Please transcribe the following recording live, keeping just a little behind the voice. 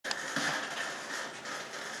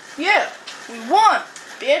Yeah, we won,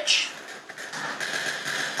 bitch.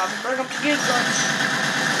 I'm gonna bring up the good guns.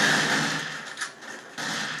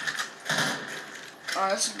 Oh,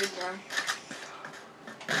 that's a good gun.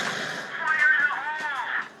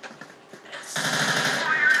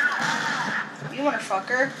 You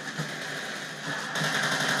motherfucker.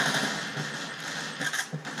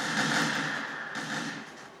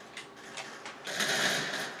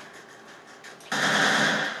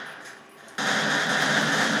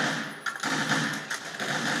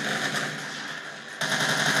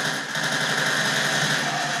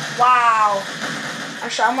 Wow. I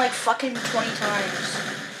shot him like fucking 20 times.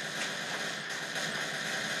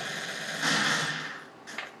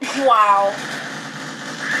 Wow.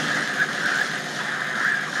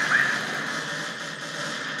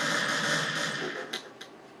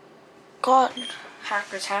 God.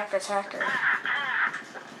 Hackers, hackers, hackers.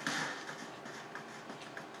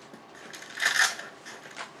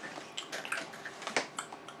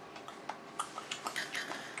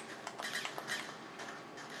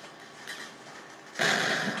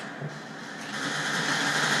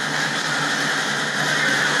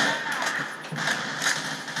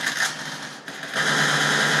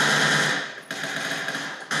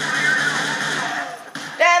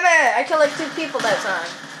 Damn it! I killed like 2 people that time.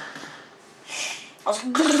 I was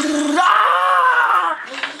like,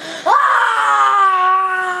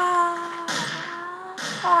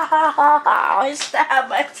 I stabbed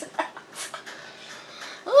myself.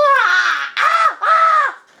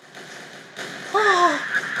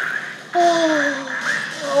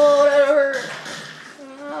 Oh, that hurt.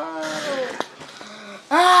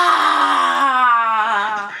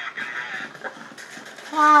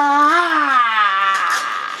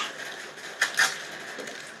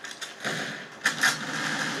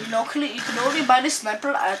 You can only buy the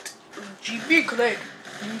sniper at GB Click.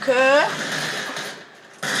 Okay?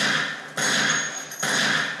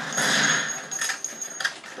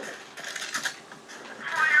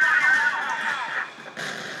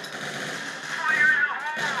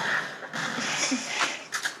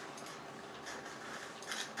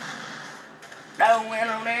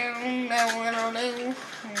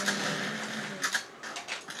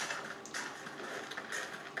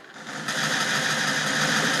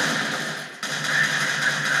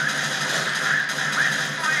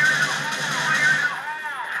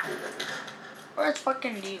 Where's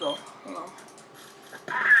fucking Deagle? Hello.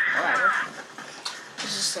 Whatever.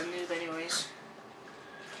 This is a noob anyways.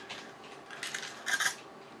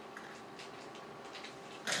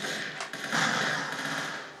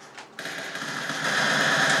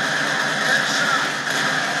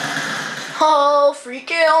 Oh, free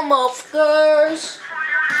kill, motherfuckers!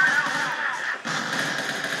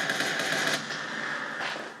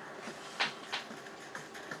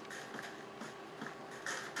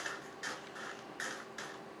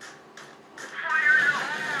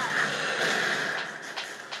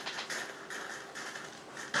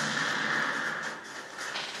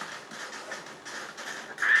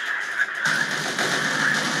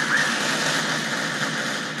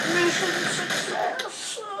 Mission success!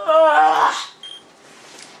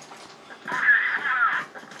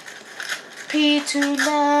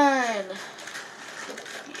 P29.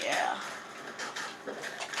 Yeah.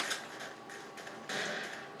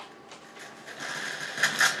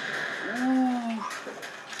 Ooh.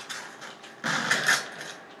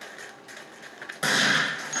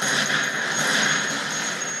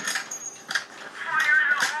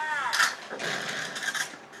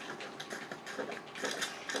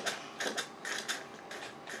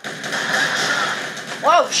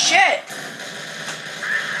 Whoa, shit!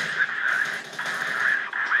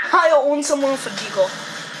 I own someone for Deagle.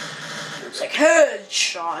 It's like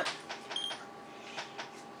headshot.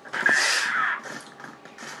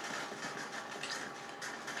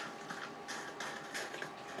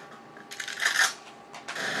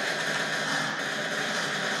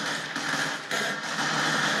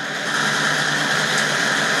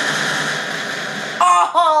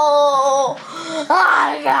 Oh,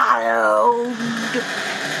 I got owned.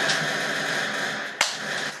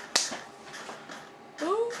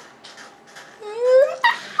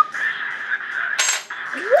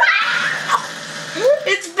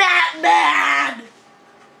 It's Batman!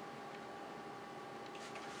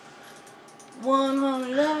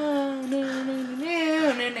 100.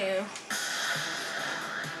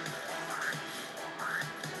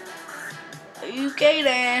 Okay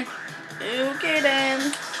then. Okay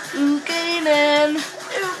then. Okay then.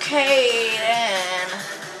 Okay then.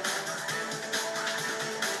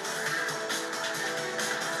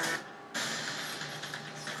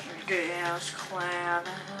 Gas clan.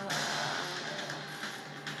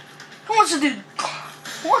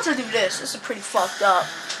 Who wants to do this? This is pretty fucked up.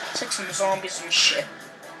 It's like some zombies and shit.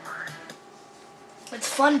 It's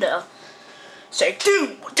fun though. It's like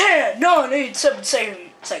 2, 10, 9, 8, 7, 7.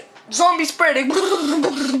 It's like zombie spreading.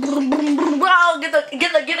 Wow, get.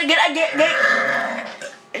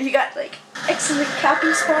 And you got like excellent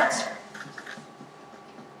camping spots.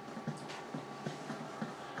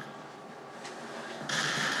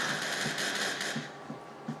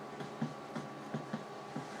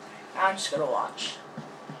 I'm just gonna watch.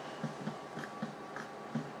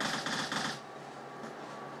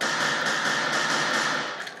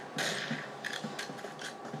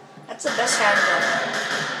 That's the best handgun.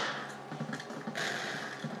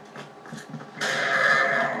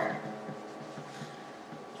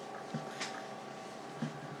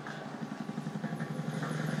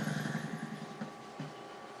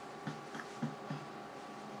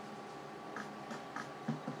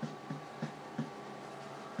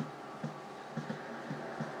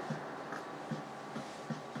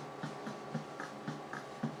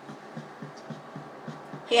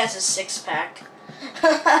 He has a 6-pack.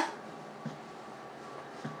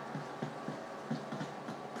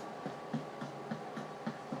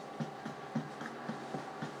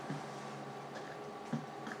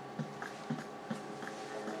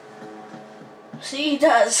 See, he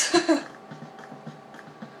does.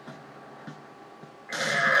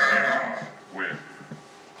 Win.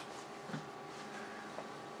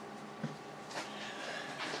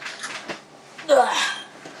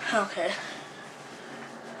 Okay.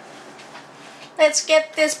 Let's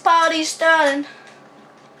get this party started.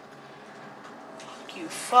 Fuck you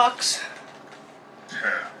fucks. 10,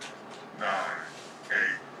 9, 8.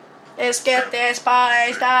 Let's get this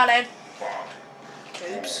party started. 5,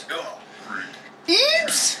 Oops. 4, 3,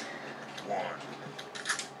 Oops. 1.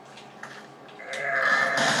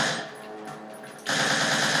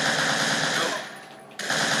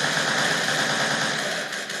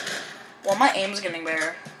 Well, my aim's getting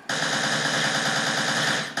better.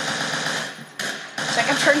 It's like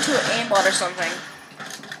I'm turned to an aimbot or something.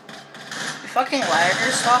 You fucking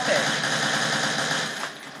lagger, stop it.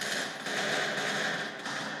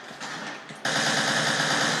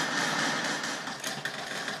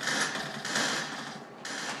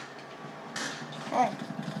 Oh.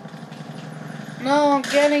 No, I'm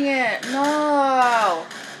getting it. No.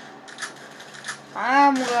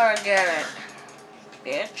 I'm gonna get it.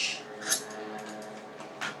 Bitch.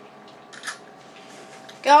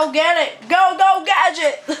 Go get it! Go,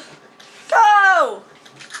 gadget! Go!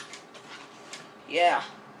 Yeah.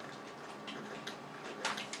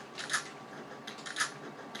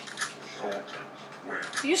 Soldiers win.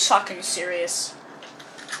 Are you fucking serious?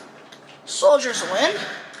 Soldiers win?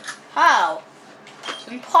 How? It's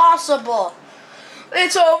impossible.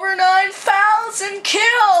 It's over 9,000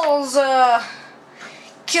 kills!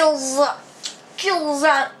 Kills.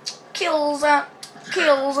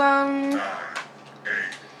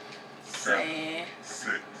 9, 8, 7,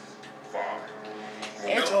 6, 5.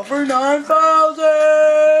 It's over 9,000!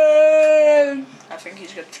 I think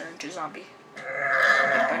he's gonna turn into a zombie. I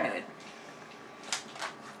knew it.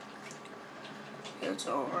 It's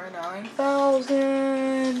over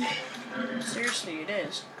 9,000. Seriously, it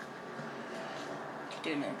is.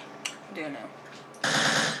 Do know.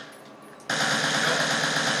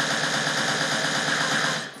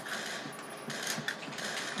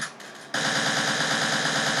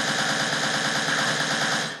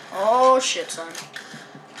 Oh shit, son.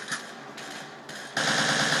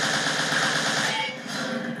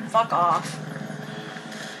 Fuck off.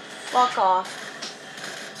 Fuck off.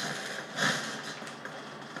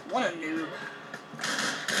 What a noob.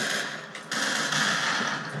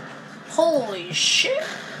 Holy shit.